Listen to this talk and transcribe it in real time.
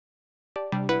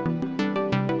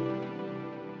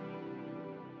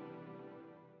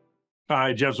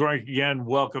Hi, Jeff Zornick again.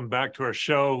 Welcome back to our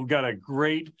show. We've got a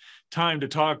great time to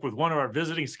talk with one of our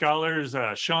visiting scholars,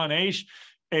 Sean Oesch,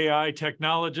 AI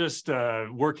technologist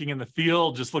working in the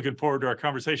field. Just looking forward to our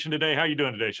conversation today. How are you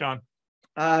doing today, Sean?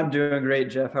 I'm doing great,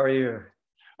 Jeff. How are you?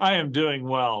 I am doing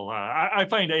well. I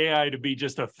find AI to be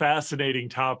just a fascinating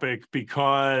topic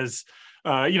because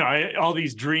all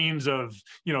these dreams of,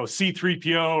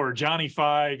 C3PO or Johnny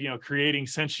 5, creating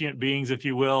sentient beings, if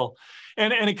you will.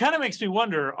 And it kind of makes me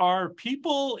wonder, are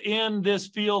people in this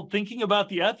field thinking about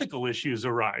the ethical issues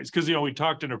arise? Because, we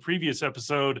talked in a previous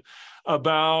episode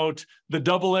about the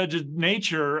double-edged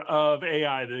nature of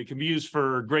AI, that it can be used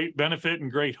for great benefit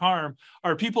and great harm.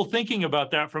 Are people thinking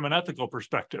about that from an ethical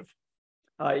perspective?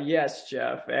 Yes,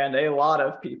 Jeff, and a lot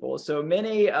of people. So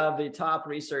many of the top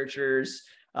researchers,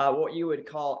 what you would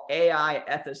call AI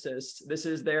ethicists, this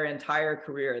is their entire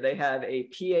career. They have a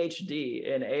PhD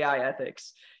in AI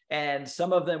ethics. And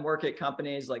some of them work at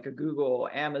companies like Google,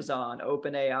 Amazon,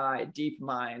 OpenAI,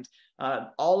 DeepMind,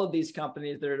 all of these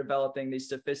companies that are developing these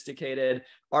sophisticated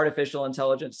artificial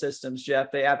intelligence systems, Jeff,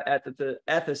 they have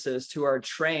ethicists who are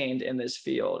trained in this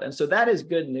field. And so that is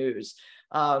good news.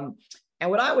 And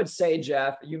what I would say,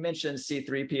 Jeff, you mentioned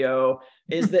C3PO,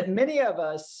 is that many of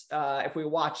us, if we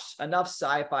watch enough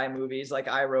sci-fi movies like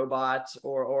iRobot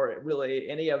or really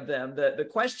any of them, the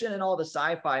question in all the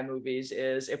sci-fi movies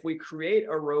is, if we create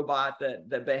a robot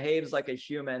that behaves like a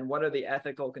human, what are the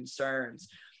ethical concerns?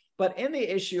 But in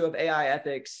the issue of AI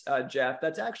ethics, Jeff,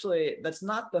 that's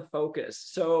not the focus.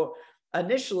 So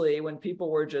initially, when people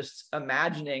were just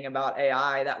imagining about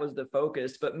AI, that was the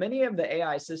focus. But many of the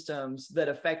AI systems that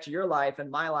affect your life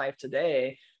and my life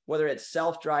today, whether it's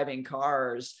self-driving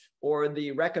cars or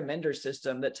the recommender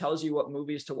system that tells you what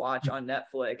movies to watch on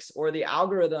Netflix, or the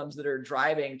algorithms that are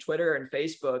driving Twitter and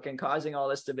Facebook and causing all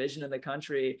this division in the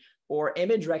country, or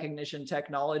image recognition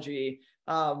technology,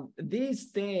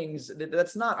 these things,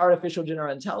 that's not artificial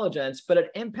general intelligence, but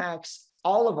it impacts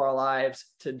all of our lives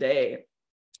today.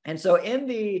 And so in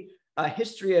the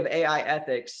history of AI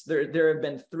ethics, there have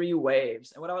been three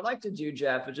waves. And what I would like to do,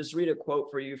 Jeff, is just read a quote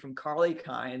for you from Carly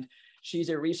Kind. She's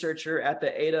a researcher at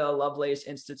the Ada Lovelace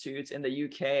Institute in the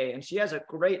UK, and she has a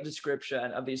great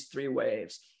description of these three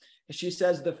waves. She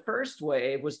says the first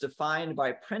wave was defined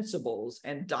by principles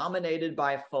and dominated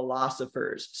by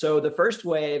philosophers. So the first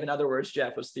wave, in other words,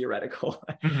 Jeff, was theoretical.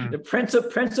 Mm-hmm. The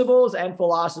principles and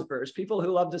philosophers, people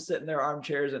who love to sit in their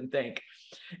armchairs and think.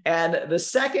 And the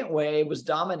second wave was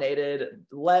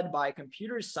led by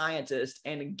computer scientists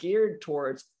and geared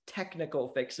towards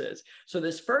technical fixes. So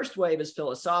this first wave is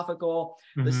philosophical.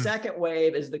 Mm-hmm. The second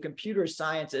wave is the computer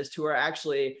scientists who are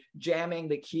actually jamming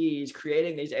the keys,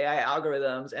 creating these AI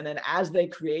algorithms. And then as they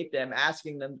create them,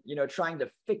 asking them, trying to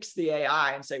fix the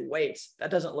AI and say, wait,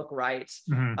 that doesn't look right.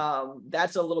 Mm-hmm.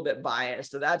 That's a little bit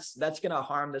biased. So that's going to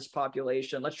harm this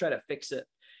population. Let's try to fix it.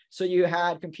 So you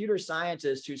had computer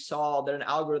scientists who saw that an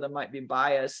algorithm might be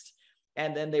biased,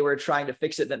 and then they were trying to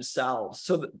fix it themselves.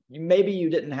 So maybe you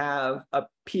didn't have a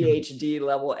PhD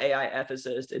level AI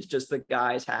ethicist. It's just the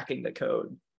guys hacking the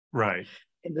code. Right.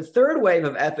 In the third wave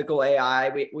of ethical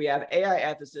AI, we have AI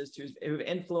ethicists who've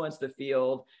influenced the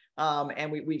field.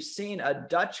 And we've seen a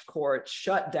Dutch court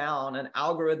shut down an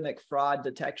algorithmic fraud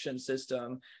detection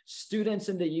system. Students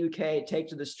in the UK take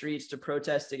to the streets to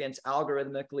protest against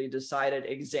algorithmically decided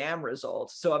exam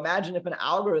results. So imagine if an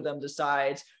algorithm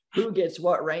decides who gets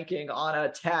what ranking on a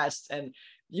test, and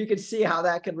you can see how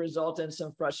that could result in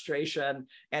some frustration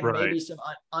and maybe some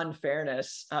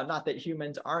unfairness. Not that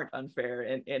humans aren't unfair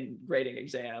in grading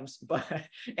exams, but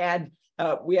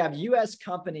we have US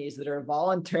companies that are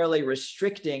voluntarily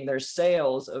restricting their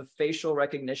sales of facial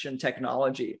recognition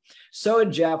technology. So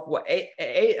Jeff,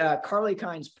 Carly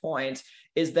Kind's point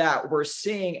is that we're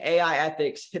seeing AI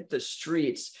ethics hit the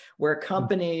streets, where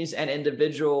companies and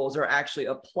individuals are actually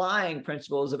applying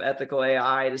principles of ethical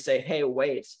AI to say, hey,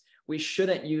 wait, we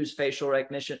shouldn't use facial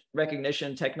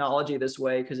recognition technology this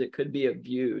way because it could be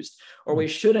abused. Or we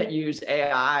shouldn't use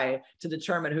AI to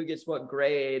determine who gets what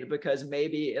grade because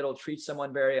maybe it'll treat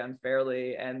someone very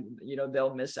unfairly and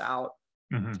they'll miss out.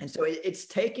 Mm-hmm. And so it's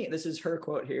taking, this is her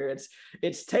quote here,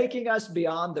 it's taking us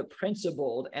beyond the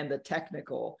principled and the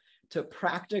technical to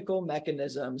practical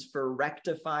mechanisms for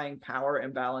rectifying power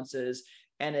imbalances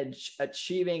and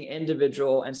achieving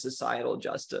individual and societal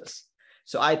justice.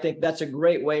 So I think that's a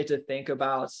great way to think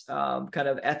about kind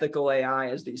of ethical AI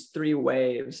as these three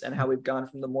waves and how we've gone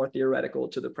from the more theoretical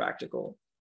to the practical.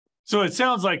 So it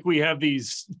sounds like we have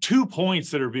these 2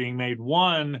 points that are being made.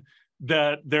 One,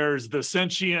 that there's the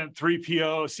sentient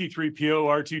 3PO, C3PO,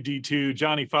 R2D2,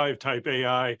 Johnny 5 type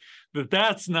AI,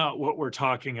 that's not what we're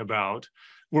talking about.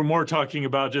 we're more talking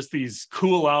about just these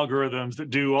cool algorithms that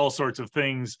do all sorts of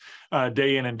things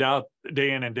day in and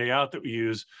day out that we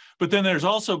use. But then there's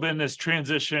also been this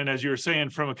transition, as you were saying,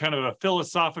 from a kind of a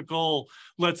philosophical,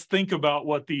 let's think about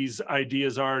what these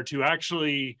ideas are, to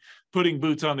actually putting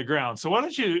boots on the ground. So why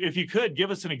don't you, if you could,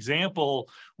 give us an example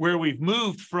where we've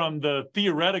moved from the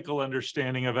theoretical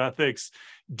understanding of ethics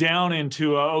down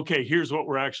into, okay, here's what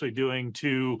we're actually doing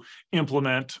to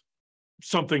implement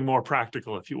something more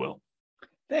practical, if you will.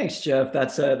 Thanks, Jeff.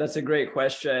 That's a great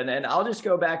question. And I'll just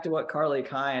go back to what Carly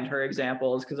Kind, her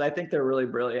examples, because I think they're really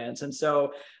brilliant. And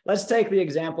so let's take the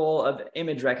example of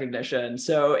image recognition.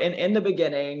 So in the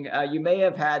beginning, you may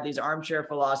have had these armchair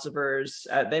philosophers.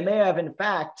 They may have, in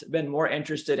fact, been more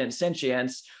interested in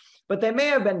sentience, but they may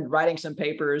have been writing some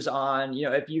papers on,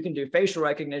 if you can do facial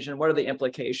recognition, what are the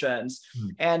implications?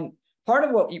 And part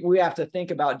of what we have to think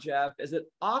about, Jeff, is that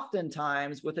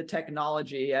oftentimes with the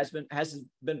technology, has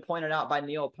been pointed out by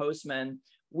Neil Postman,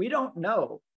 we don't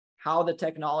know how the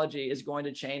technology is going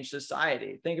to change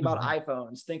society. Think about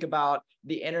iPhones, think about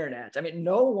the internet. I mean,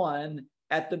 no one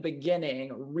at the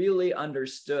beginning really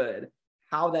understood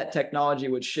how that technology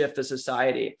would shift the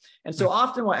society. And so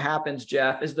often what happens,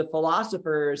 Jeff, is the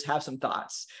philosophers have some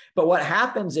thoughts. But what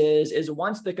happens is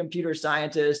once the computer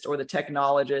scientists or the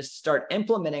technologists start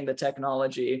implementing the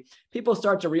technology, people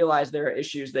start to realize there are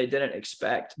issues they didn't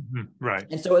expect. Right.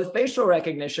 And so with facial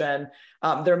recognition,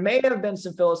 there may have been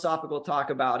some philosophical talk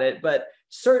about it, but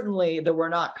certainly there were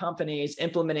not companies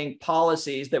implementing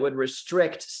policies that would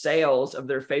restrict sales of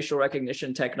their facial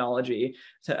recognition technology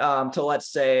to let's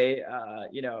say,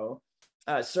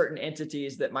 certain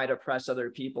entities that might oppress other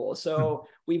people. So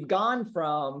we've gone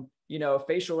from,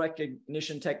 facial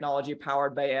recognition technology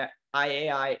powered by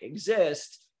AI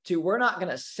exists to, we're not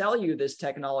going to sell you this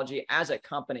technology as a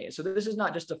company. So this is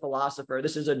not just a philosopher.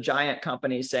 This is a giant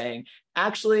company saying,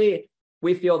 actually,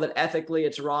 we feel that ethically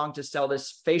it's wrong to sell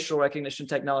this facial recognition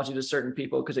technology to certain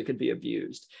people because it could be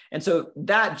abused. And so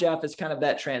that, Jeff, is kind of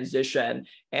that transition.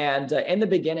 And in the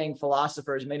beginning,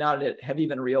 philosophers may not have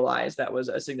even realized that was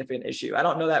a significant issue. I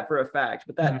don't know that for a fact,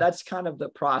 but that's kind of the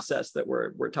process that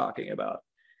we're talking about.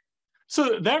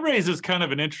 So that raises kind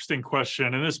of an interesting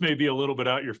question, and this may be a little bit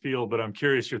out your field, but I'm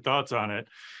curious your thoughts on it.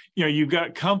 You've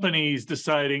got companies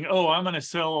deciding, I'm not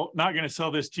going to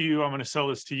sell this to you, I'm going to sell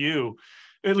this to you.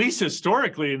 At least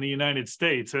historically in the United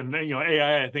States. And,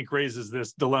 AI, I think, raises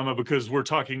this dilemma because we're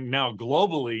talking now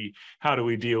globally, how do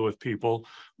we deal with people?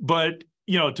 But,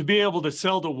 to be able to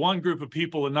sell to one group of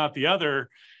people and not the other,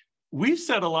 we've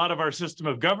set a lot of our system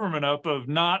of government up of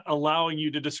not allowing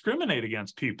you to discriminate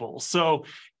against people. So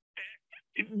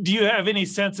do you have any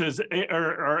senses,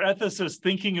 or ethicists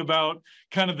thinking about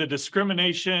kind of the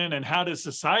discrimination and how does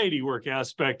society work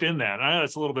aspect in that? I know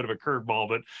that's a little bit of a curveball,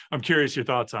 but I'm curious your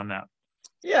thoughts on that.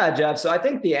 Yeah, Jeff. So I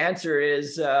think the answer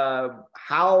is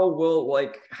how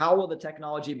will the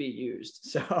technology be used?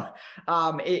 So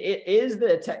is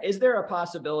there a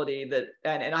possibility that,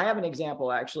 and I have an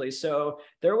example actually. So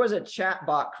there was a chat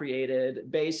bot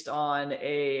created based on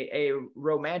a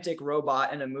romantic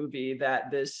robot in a movie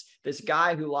that this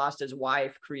guy who lost his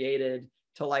wife created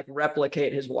to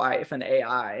replicate his wife, an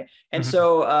AI. And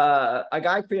so a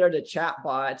guy created a chat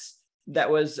bot that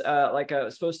was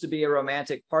supposed to be a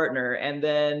romantic partner. And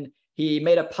then he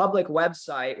made a public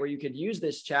website where you could use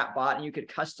this chat bot and you could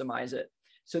customize it.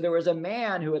 So there was a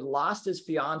man who had lost his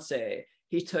fiance.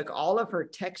 He took all of her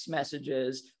text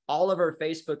messages, all of her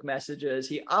Facebook messages,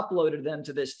 he uploaded them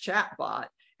to this chat bot,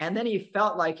 and then he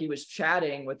felt like he was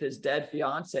chatting with his dead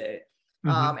fiance.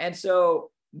 And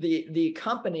so the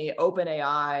company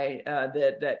OpenAI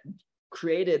that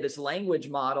created this language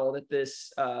model that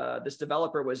this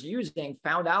developer was using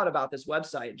found out about this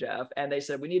website, Jeff, and they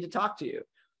said, we need to talk to you.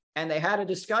 And they had a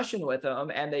discussion with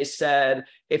him, and they said,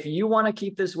 if you want to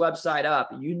keep this website up,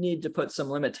 you need to put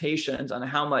some limitations on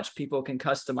how much people can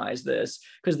customize this,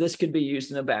 because this could be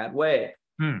used in a bad way.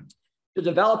 The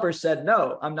developer said,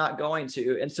 no, I'm not going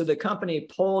to. And so the company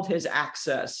pulled his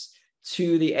access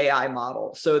to the AI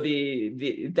model. So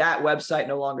that website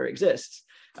no longer exists.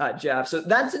 Jeff. So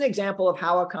that's an example of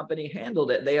how a company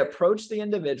handled it. They approached the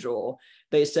individual.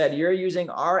 They said, you're using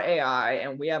our AI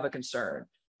and we have a concern.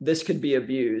 This could be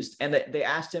abused. And they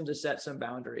asked him to set some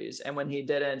boundaries. And when he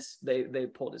didn't, they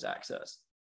pulled his access.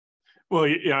 Well,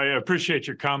 yeah, I appreciate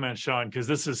your comment, Sean, because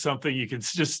this is something you can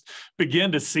just begin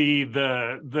to see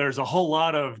there's a whole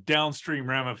lot of downstream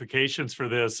ramifications for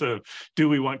this. Of do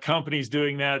we want companies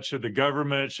doing that? Should the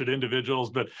government? Should individuals?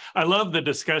 But I love the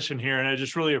discussion here, and I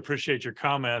just really appreciate your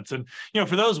comments. And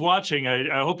for those watching,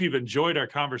 I hope you've enjoyed our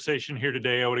conversation here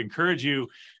today. I would encourage you,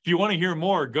 if you want to hear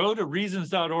more, go to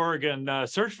reasons.org and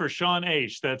search for Sean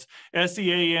Oesch. That's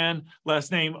SEAN,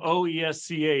 last name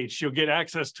OESCH. You'll get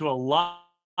access to a lot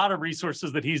of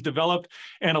resources that he's developed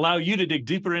and allow you to dig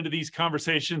deeper into these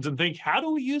conversations and think, how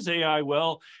do we use AI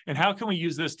well, and how can we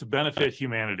use this to benefit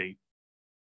humanity?